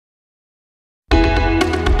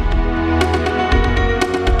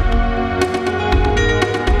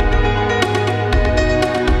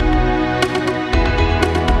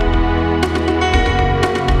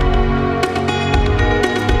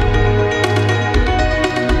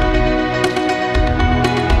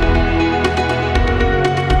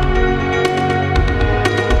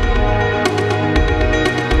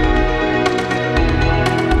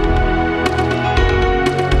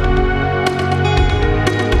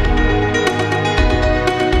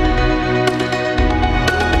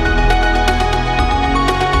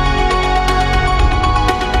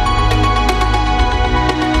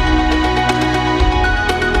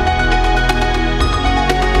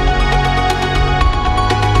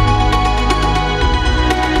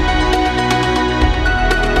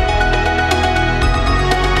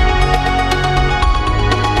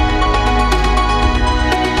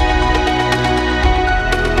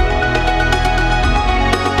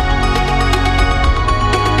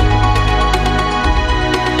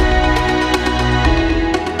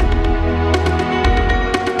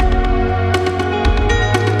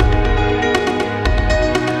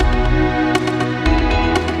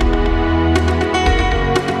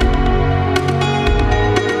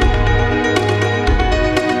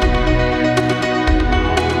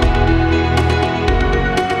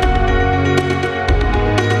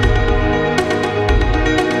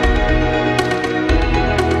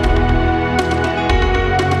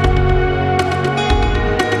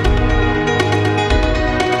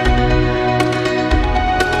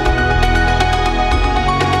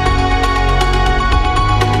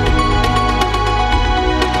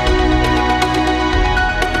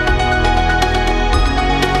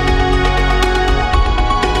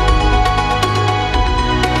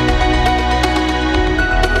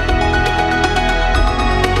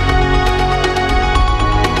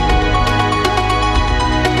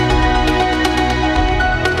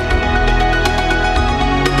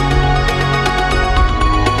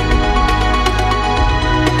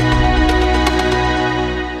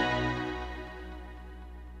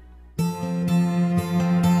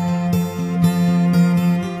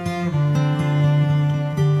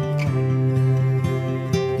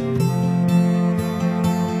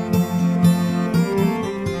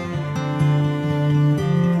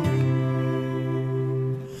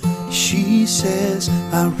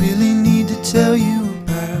I really need to tell you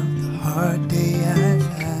about the hard day I've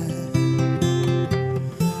had.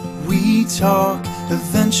 We talk,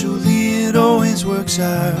 eventually it always works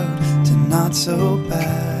out to not so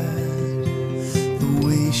bad. The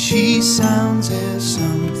way she sounds, there's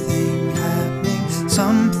something happening,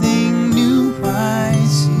 something new I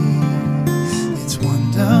see. It's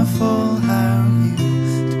wonderful how you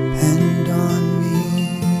depend on me.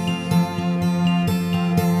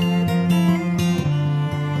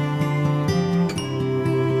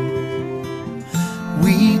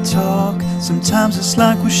 We talk, sometimes it's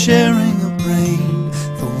like we're sharing a brain.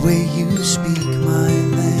 The way you speak my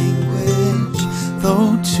language,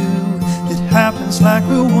 though too, it happens like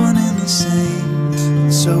we're one and the same.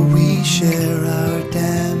 And so we share our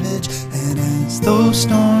damage, and as those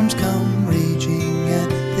storms come raging at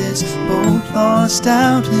this boat lost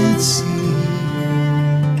out at sea,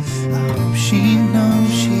 I hope she knows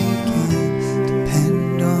she can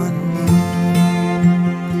depend on me.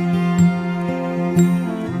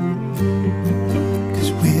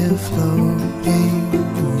 'Cause we're floating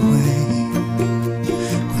away,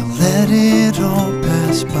 we'll let it all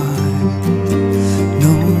pass by.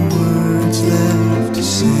 No words left to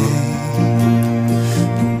say,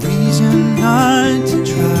 no reason not to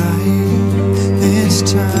try. This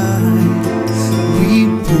time we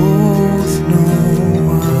both know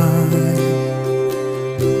why.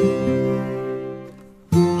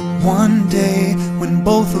 One day when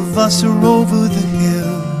both of us are over the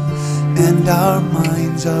hill and our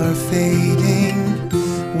minds are fading,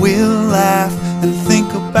 we'll laugh and think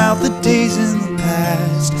about the days in the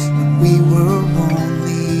past when we were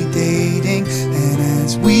only dating. And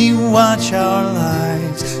as we watch our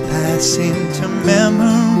lives pass into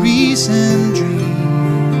memories and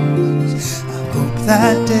dreams, I hope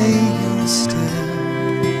that day you'll still,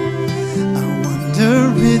 I wonder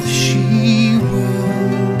if she will.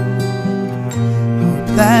 Hope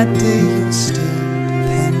that day you'll still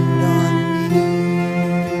depend on me.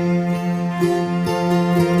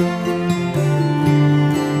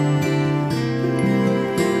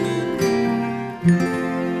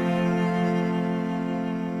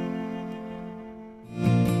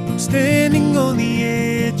 Standing on the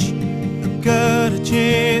edge, I've got a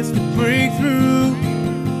chance to break through.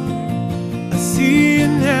 I see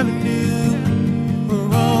an avenue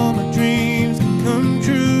where all my dreams can come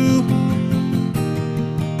true.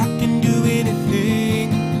 I can do anything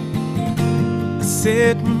I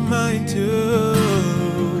set my mind to.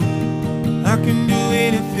 I can do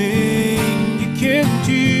anything you can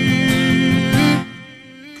do.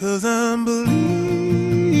 'Cause I'm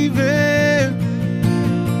believing,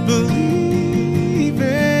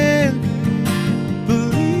 believing,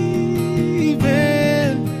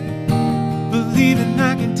 believing, believing I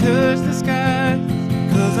can touch the sky.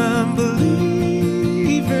 'Cause I'm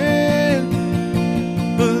believing,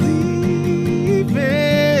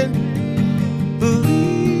 believing,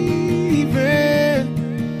 believing,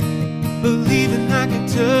 believing I can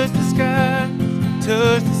touch the sky,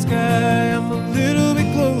 touch the sky. I'm a little bit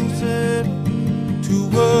closer to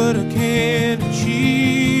what I can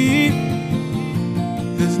achieve.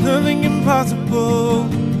 There's nothing impossible,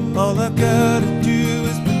 all I gotta do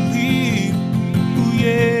is believe. Ooh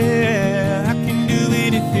yeah, I can do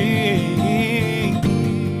anything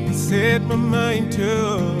I set my mind to.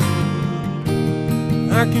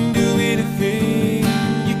 I can do anything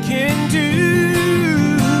you can do.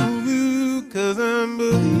 'Cause I'm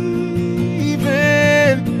believing,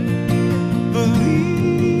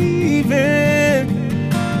 believing,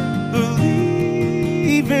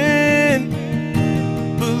 believing,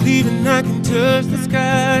 believing I can touch the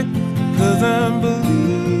sky. 'Cause I'm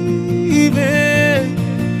believing,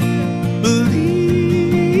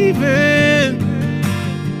 believing,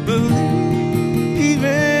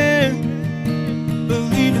 believing,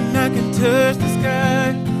 believing I can touch the sky,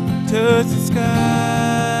 touch the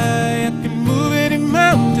sky. I can move any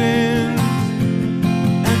mountains,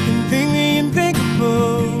 I can think the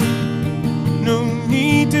unthinkable. No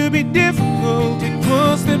need to be difficult, take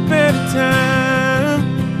one step at a time.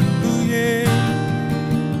 Oh yeah,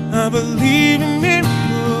 I believe in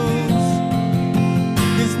miracles.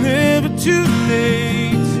 It's never too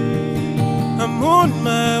late. I'm on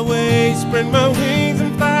my way, spread my wings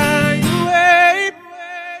and fly away.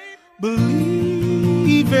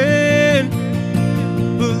 Believing,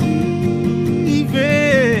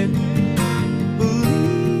 believing,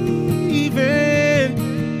 believing,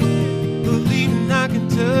 believing I can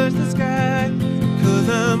touch the sky. 'Cause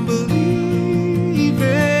I'm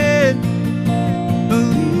believing,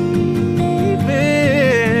 believing,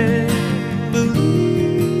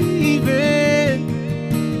 believing,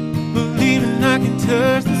 believing I can touch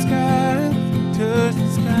touch the sky, touch the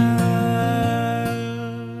sky.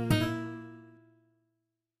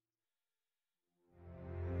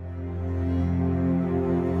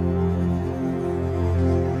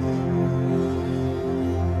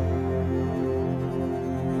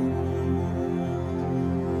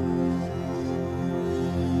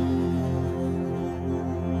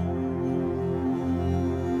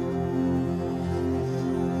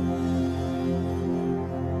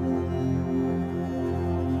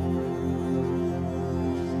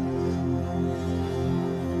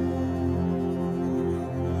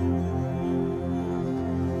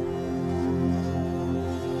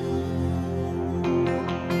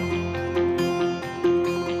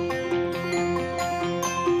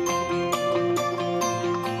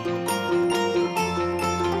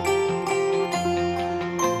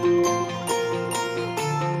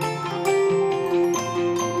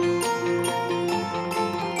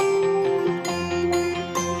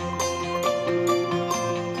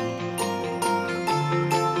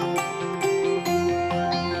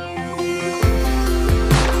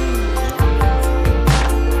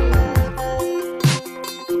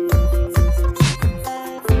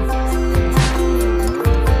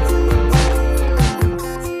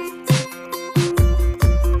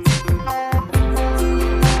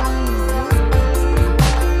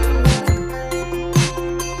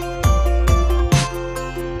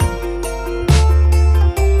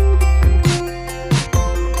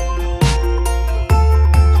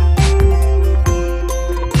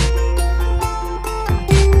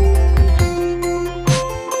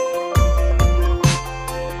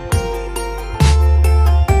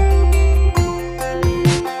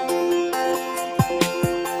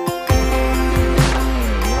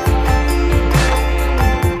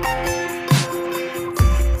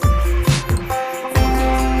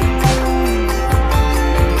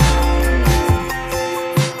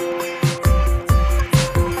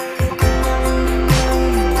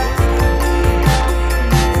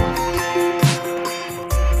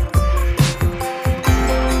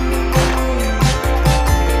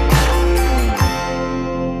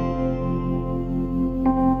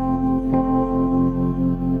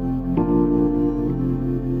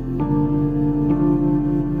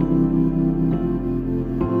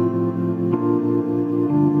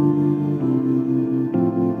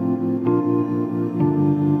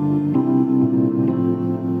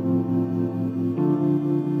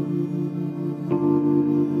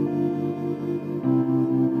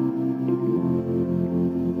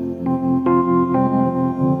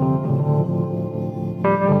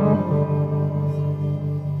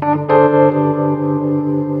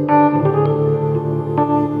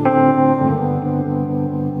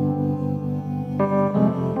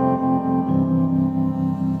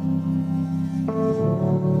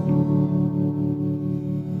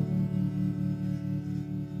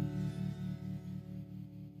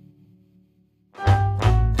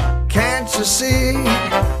 You see,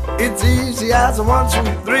 it's easy as a 1, 2,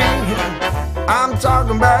 3. I'm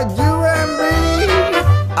talking about you and me.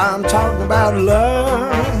 I'm talking about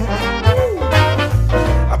love.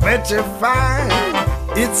 I bet you find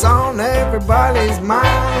it's on everybody's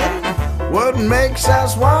mind. What makes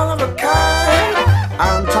us one of a kind?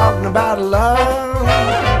 I'm talking about love.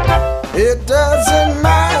 It doesn't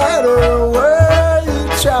matter where you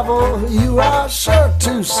travel, you are sure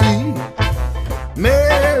to see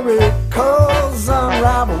miracles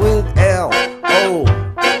unravel with L-O-V-E.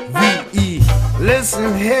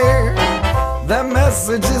 Listen here, the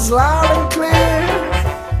message is loud and clear.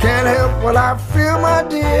 Can't help what I feel, my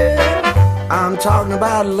dear. I'm talking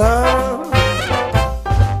about love.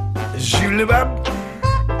 As you live up.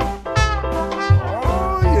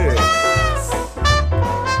 Oh yes.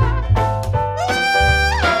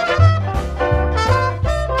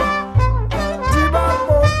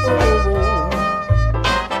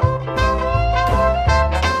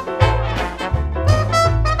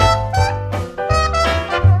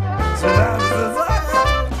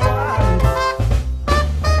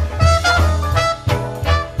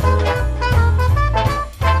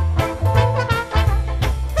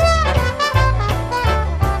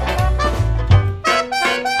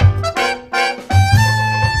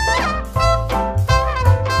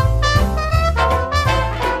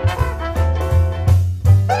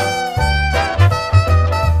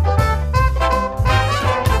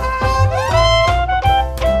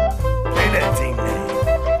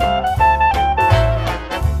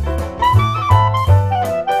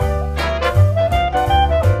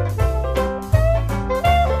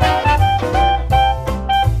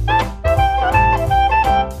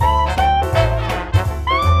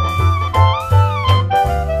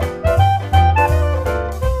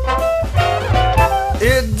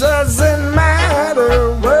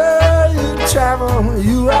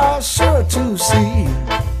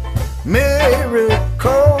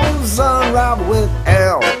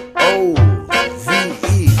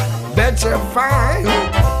 we're fine.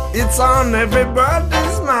 It's on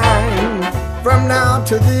everybody's mind. From now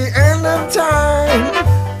to the end of time,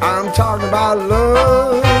 I'm talking about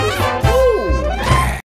love.